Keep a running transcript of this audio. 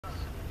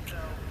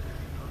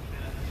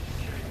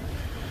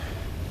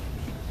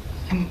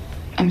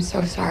I'm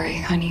so sorry,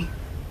 honey.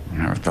 I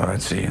never thought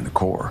I'd see you in the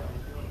Corps.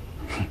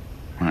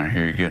 When I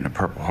hear you're getting a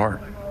Purple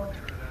Heart.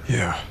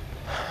 Yeah.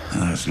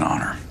 That's an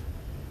honor.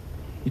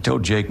 You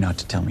told Jake not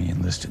to tell me you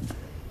enlisted.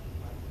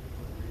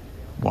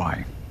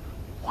 Why?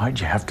 Why'd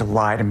you have to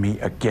lie to me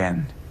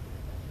again?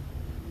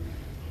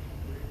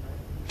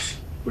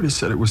 But he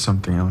said it was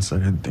something else I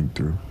didn't think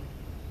through.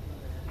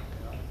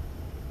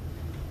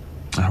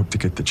 I hope to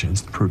get the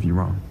chance to prove you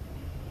wrong.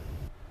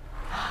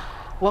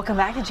 Welcome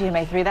back to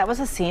GMA3. That was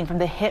a scene from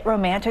the hit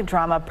romantic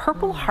drama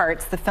Purple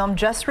Hearts. The film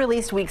just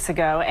released weeks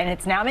ago, and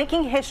it's now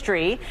making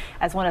history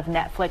as one of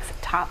Netflix's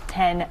top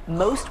 10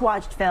 most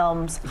watched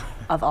films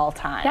of all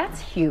time. That's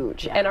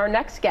huge. Yeah. And our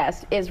next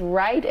guest is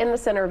right in the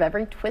center of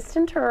every twist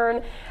and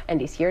turn,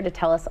 and he's here to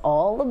tell us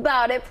all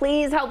about it.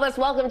 Please help us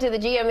welcome to the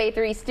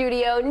GMA3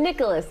 studio,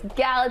 Nicholas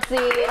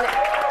Galitzine.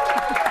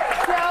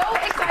 So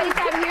excited to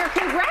have you here.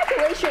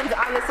 Congratulations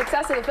on the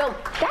success of the film.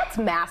 That's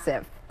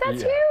massive.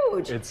 That's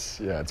huge.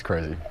 It's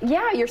crazy.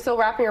 Yeah, you're still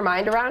wrapping your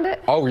mind around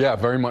it? Oh yeah,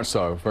 very much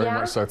so. Very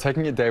much so.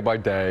 Taking it day by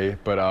day,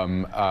 but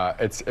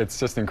it's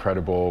just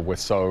incredible. We're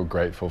so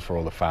grateful for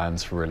all the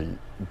fans for really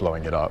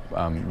blowing it up.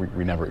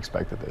 We never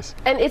expected this.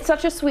 And it's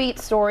such a sweet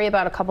story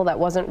about a couple that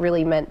wasn't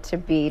really meant to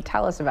be.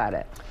 Tell us about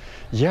it.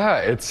 Yeah,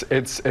 it's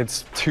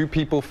two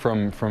people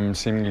from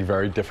seemingly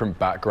very different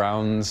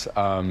backgrounds,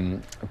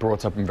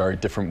 brought up in very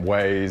different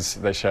ways.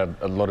 They shared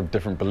a lot of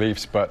different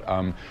beliefs, but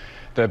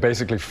they're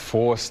basically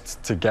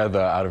forced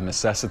together out of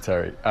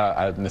necessity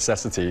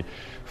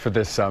for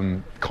this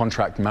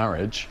contract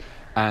marriage,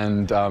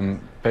 and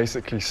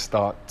basically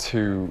start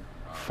to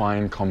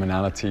find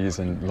commonalities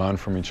and learn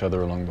from each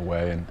other along the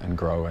way, and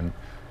grow and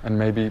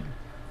maybe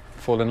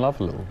fall in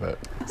love a little bit.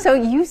 So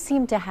you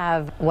seem to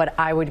have what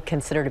I would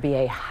consider to be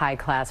a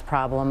high-class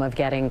problem of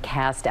getting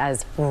cast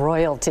as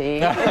royalty.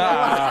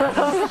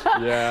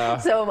 Yeah.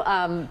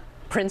 So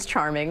Prince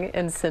Charming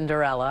in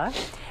Cinderella,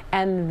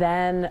 and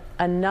then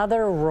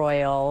another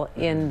royal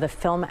in the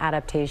film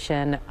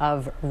adaptation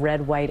of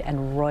Red, White,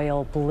 and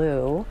Royal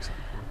Blue.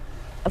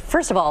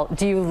 First of all,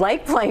 do you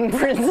like playing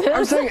princes?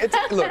 I'm saying,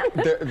 look,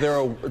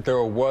 there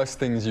are worse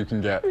things you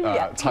can get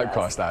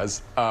typecast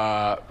as,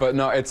 but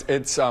no,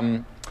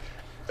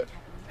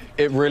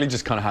 it really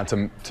just kind of had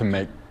to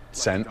make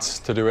sense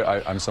to do it.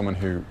 I'm someone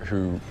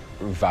who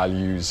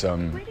values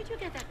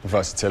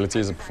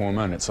versatility as a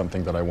performer, and it's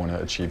something that I want to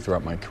achieve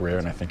throughout my career,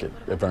 and I think it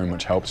very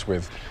much helps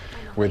with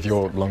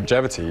your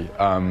longevity.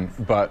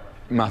 But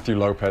Matthew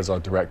Lopez, our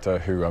director,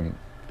 who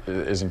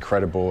is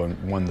incredible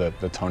and won the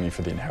Tony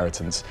for The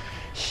Inheritance,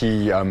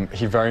 he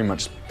very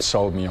much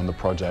sold me on the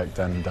project,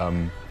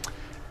 and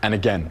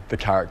again, the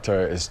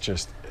character is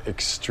just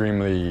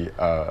extremely,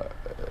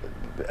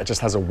 it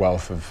just has a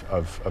wealth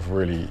of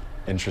really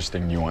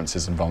interesting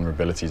nuances and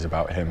vulnerabilities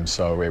about him,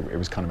 so it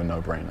was kind of a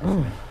no-brainer for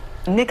me.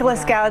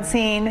 Nicholas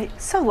Galitzine,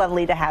 so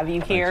lovely to have you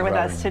here with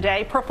us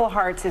today. Purple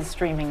Hearts is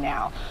streaming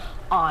now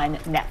on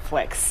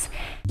Netflix.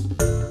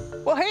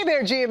 Well, hey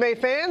there, GMA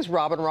fans.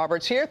 Robin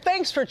Roberts here.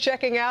 Thanks for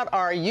checking out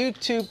our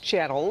YouTube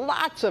channel.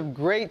 Lots of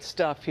great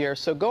stuff here.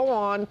 So go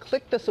on,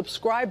 click the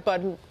subscribe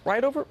button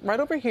right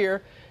over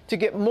here to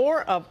get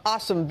more of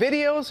awesome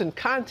videos and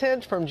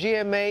content from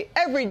GMA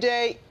every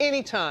day,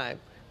 anytime.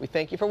 We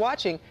thank you for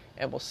watching,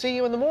 and we'll see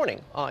you in the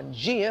morning on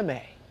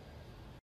GMA.